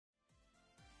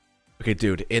Okay,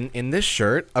 dude, in this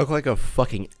shirt, I look like a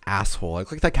fucking asshole. I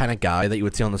look like that kind of guy that you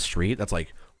would see on the street that's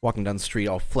like walking down the street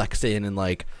all flexed in and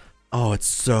like, oh, it's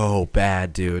so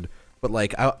bad, dude. But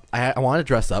like, I want to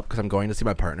dress up because I'm going to see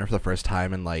my partner for the first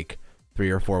time in like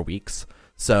 3 or 4 weeks.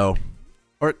 So,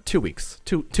 or 2 weeks,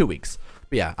 two weeks.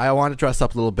 But yeah, I want to dress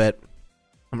up a little bit.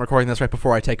 I'm recording this right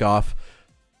before I take off.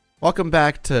 Welcome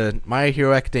back to My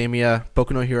Hero Academia, Boku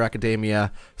no Hero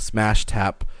Academia, Smash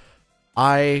Tap.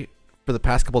 For the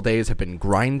past couple days, have been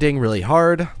grinding really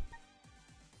hard.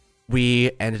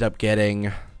 We ended up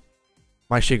getting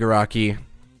my Shigaraki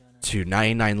to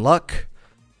 99 luck,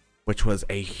 which was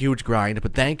a huge grind.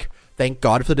 But thank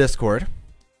God for the Discord,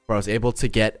 where I was able to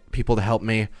get people to help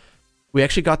me. We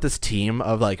actually got this team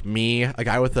of like me, a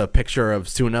guy with a picture of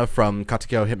Suna from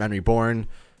Katekyo Hitman Reborn,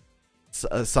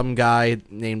 some guy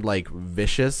named like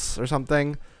Vicious or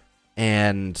something,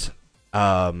 and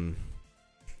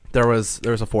there was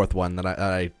a fourth one that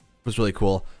I was really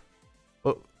cool.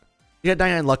 Well, he had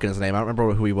 99 luck in his name. I don't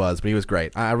remember who he was, but he was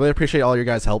great. I really appreciate all your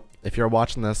guys' help. If you're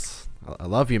watching this, I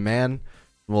love you, man.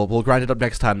 We'll grind it up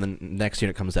next time the next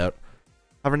unit comes out.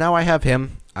 However, now I have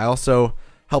him. I also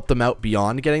helped them out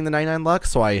beyond getting the 99 luck,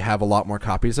 so I have a lot more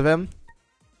copies of him,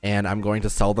 and I'm going to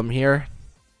sell them here.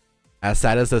 As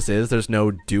sad as this is, there's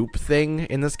no dupe thing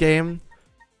in this game,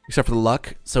 except for the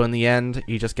luck. So in the end,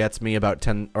 he just gets me about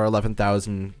 10 or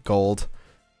 11,000 gold.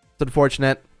 It's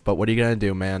unfortunate, but what are you gonna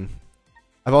do, man?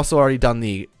 I've also already done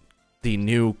the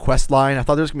new quest line. I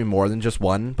thought there was gonna be more than just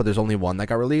one, but there's only one that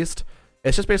got released.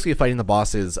 It's just basically fighting the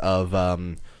bosses of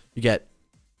you get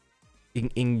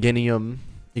Ingenium,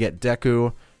 you get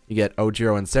Deku, you get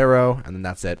Ojiro and Sero, and then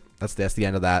that's it. That's the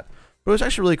end of that. But it was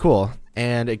actually really cool,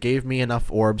 and it gave me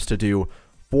enough orbs to do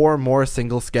 4 more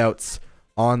single scouts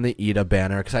on the Ida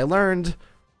banner, because I learned,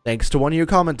 thanks to one of you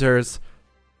commenters,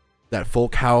 that full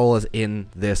cowl is in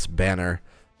this banner,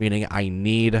 meaning I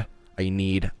need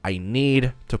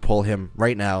to pull him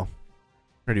right now.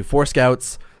 We're gonna do 4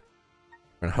 scouts.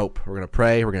 We're gonna hope. We're gonna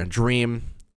pray. We're gonna dream.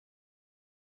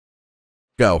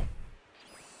 Go.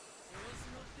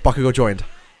 Bakugo joined.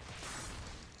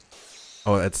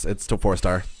 Oh, it's still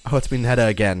 4-star. Oh, it's Mineta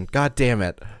again. God damn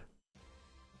it.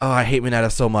 Oh, I hate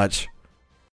Mineta so much.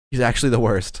 He's actually the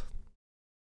worst.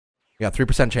 We got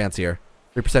 3% chance here.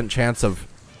 3% chance of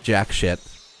jack shit.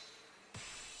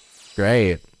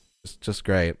 Great. Just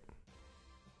great.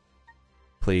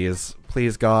 Please.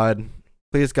 Please, God.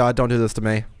 Please, God, don't do this to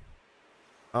me.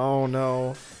 Oh,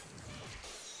 no.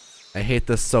 I hate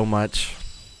this so much.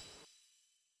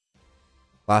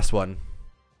 Last one.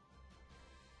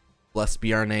 Blessed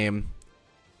be our name.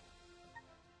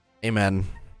 Amen.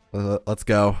 Let's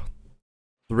go.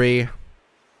 3,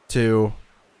 2,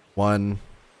 1,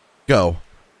 go.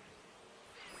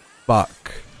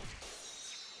 Fuck.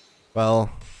 Well,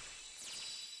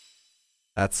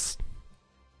 that's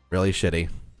really shitty.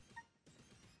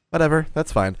 Whatever,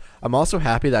 that's fine. I'm also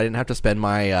happy that I didn't have to spend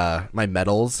my my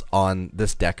medals on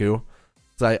this Deku.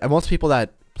 So most people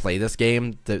that play this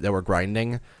game that were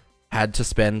grinding had to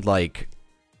spend like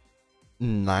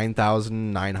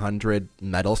 9,900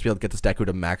 medals to be able to get this Deku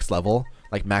to max level,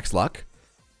 like max luck.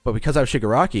 But because I have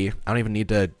Shigaraki, I don't even need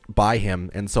to buy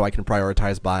him, and so I can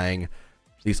prioritize buying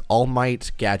these All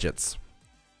Might gadgets.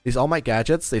 These All Might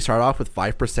gadgets, they start off with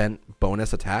 5%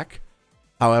 bonus attack.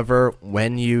 However,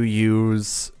 when you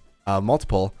use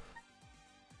multiple,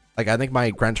 like I think my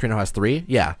Gran Torino has 3.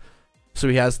 Yeah. So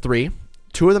he has 3.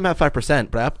 2 of them have 5%,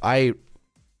 but I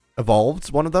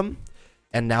evolved one of them,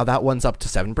 and now that one's up to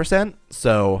 7%.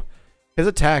 So his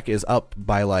attack is up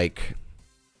by like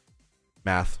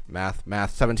math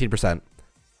 17%,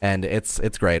 and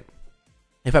it's great.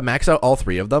 If I max out all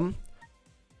 3 of them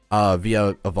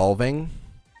via evolving,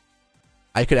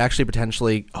 I could actually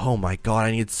potentially, oh my god,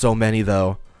 I need so many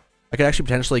though. I could actually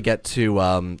potentially get to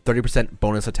 30%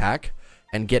 bonus attack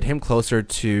and get him closer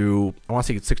to, I want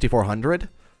to say 6,400,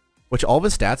 which all of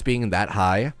his stats being that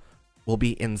high will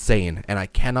be insane, and I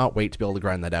cannot wait to be able to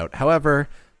grind that out. However,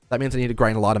 that means I need to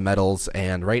grind a lot of medals,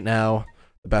 and right now,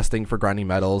 the best thing for grinding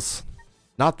medals,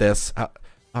 not this,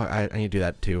 I need to do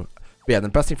that too. But yeah, the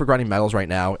best thing for grinding medals right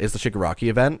now is the Shigaraki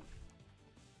event.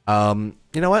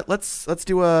 You know what? Let's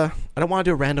do a. I don't want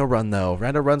to do a rando run though.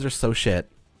 Rando runs are so shit.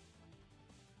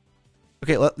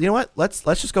 Okay, you know what? Let's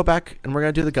just go back and we're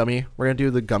gonna do the gummy. We're gonna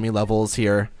do the gummy levels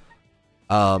here.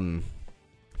 Just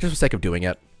for the sake of doing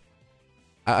it.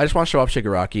 I just want to show off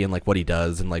Shigaraki and like what he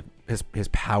does and like his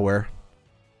power.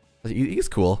 He's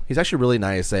cool. He's actually really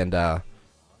nice, and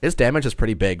his damage is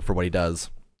pretty big for what he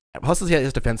does. Plus, he has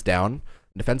his defense down.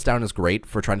 Defense down is great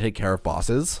for trying to take care of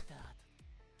bosses.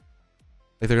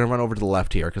 Like they're gonna run over to the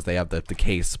left here because they have the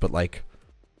case, but like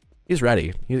He's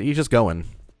ready. He's just going.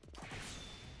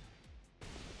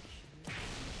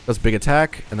 Does big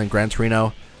attack, and then Gran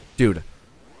Torino. Dude,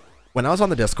 when I was on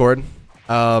the Discord,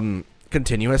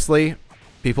 continuously,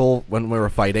 people, when we were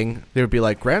fighting, they would be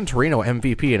like, Gran Torino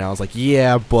MVP, and I was like,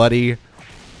 yeah, buddy.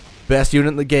 Best unit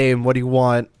in the game, what do you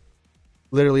want?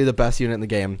 Literally the best unit in the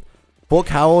game. Full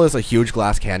COWL is a huge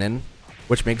glass cannon,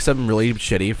 which makes him really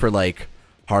shitty for, like,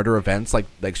 harder events, like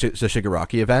the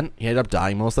Shigaraki event. He ended up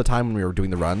dying most of the time when we were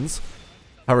doing the runs.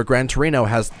 However, Gran Torino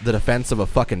has the defense of a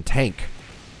fucking tank.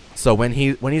 So when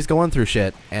he's going through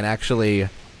shit and actually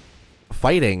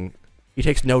fighting, he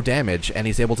takes no damage, and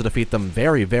he's able to defeat them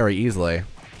very, very easily.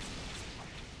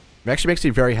 It actually makes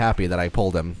me very happy that I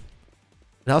pulled him.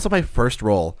 And also my first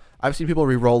roll. I've seen people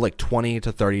re-roll like 20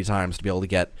 to 30 times to be able to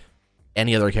get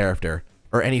any other character,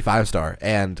 or any 5-star.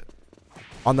 And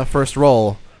on the first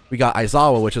roll, we got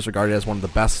Aizawa, which is regarded as one of the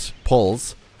best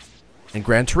pulls, and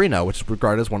Gran Torino, which is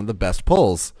regarded as one of the best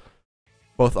pulls,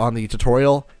 both on the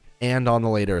tutorial and on the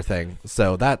later thing.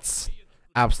 So that's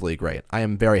absolutely great. I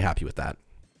am very happy with that.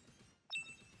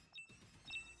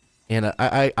 And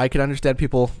I can understand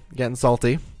people getting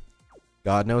salty.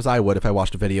 God knows I would if I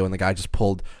watched a video and the guy just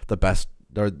pulled the best,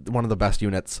 or one of the best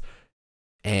units,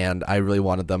 and I really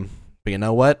wanted them. But you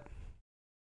know what?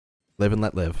 Live and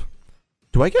let live.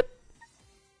 Do I get...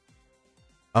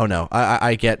 Oh no,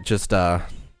 I get just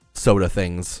soda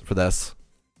things for this.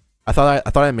 I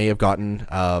thought I may have gotten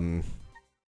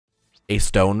a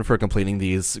stone for completing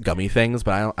these gummy things,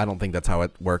 but I don't think that's how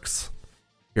it works.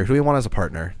 Here, who do we want as a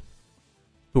partner?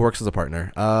 Who works as a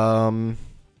partner?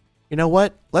 You know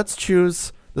what? Let's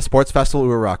choose the Sports Festival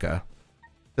Uraraka.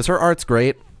 Because her art's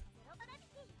great.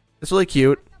 It's really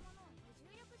cute.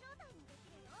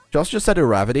 She also just said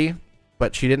Uravity,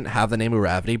 but she didn't have the name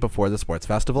Uravity before the Sports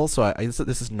Festival, so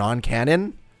this is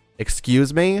non-canon.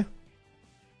 Excuse me?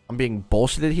 I'm being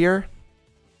bullshitted here?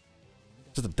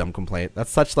 Just a dumb complaint.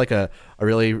 That's such like a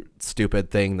really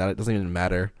stupid thing that it doesn't even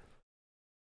matter.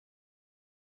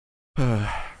 I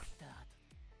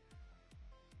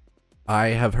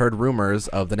have heard rumors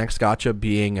of the next gacha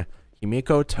being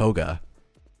Himiko Toga.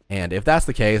 And if that's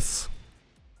the case,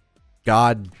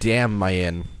 god damn am I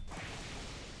in.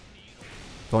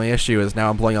 The only issue is now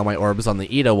I'm blowing all my orbs on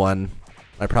the Ida one.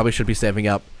 I probably should be saving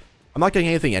up. I'm not getting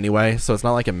anything anyway, so it's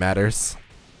not like it matters.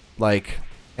 Like,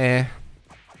 eh.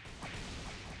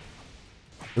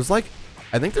 There's like,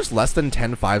 I think there's less than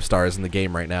 10 5-stars in the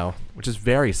game right now, which is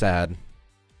very sad.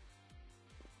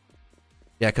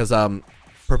 Yeah, because,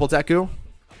 Purple Deku,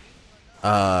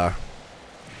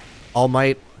 All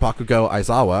Might, Bakugo,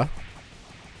 Aizawa,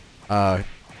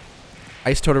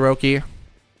 Ice Todoroki,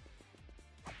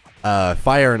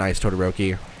 Fire and Ice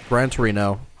Todoroki, Gran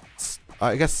Torino,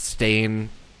 I guess Stain,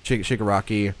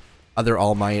 Shigaraki, other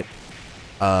All Might,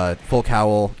 Full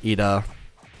COWL, Ida,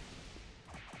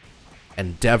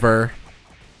 Endeavor,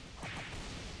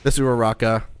 this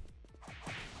Uraraka,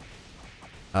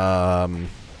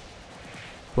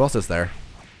 who else is there?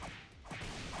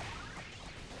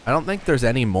 I don't think there's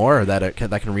any more that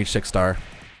can reach 6-star,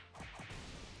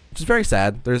 which is very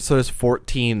sad. There's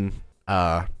 14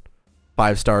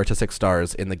 5-star to 6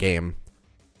 stars in the game.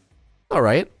 All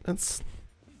right, it's,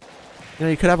 you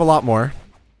know, you could have a lot more.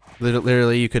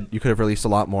 Literally, you could have released a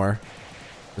lot more.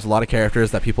 There's a lot of characters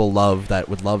that people love that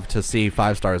would love to see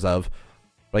 5 stars of,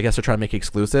 but I guess they're trying to make it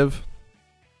exclusive.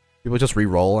 People just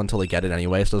re-roll until they get it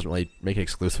anyway, so it doesn't really make it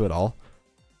exclusive at all.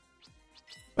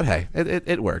 But hey,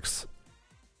 it works.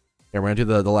 Yeah, we're gonna do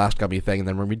the last gummy thing, and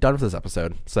then we're gonna be done with this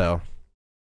episode. So,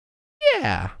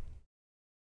 yeah.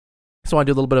 So I want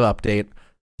to do a little bit of update.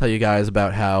 Tell you guys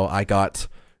about how I got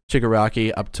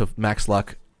Shigaraki up to max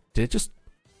luck. Did it just...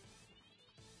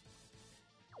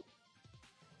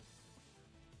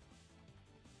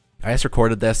 I just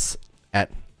recorded this at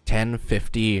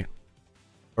 10:50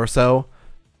 or so.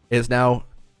 It is now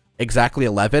exactly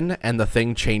 11, and the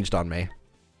thing changed on me.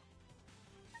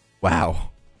 Wow.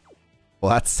 Well,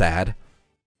 that's sad.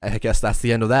 I guess that's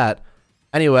the end of that.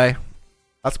 Anyway,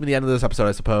 that's been the end of this episode,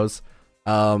 I suppose.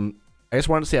 I just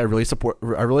wanted to say I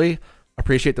really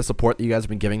appreciate the support that you guys have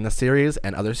been giving this series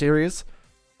and other series.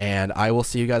 And I will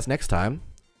see you guys next time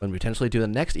when we potentially do the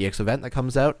next EX event that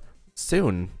comes out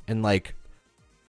soon, in like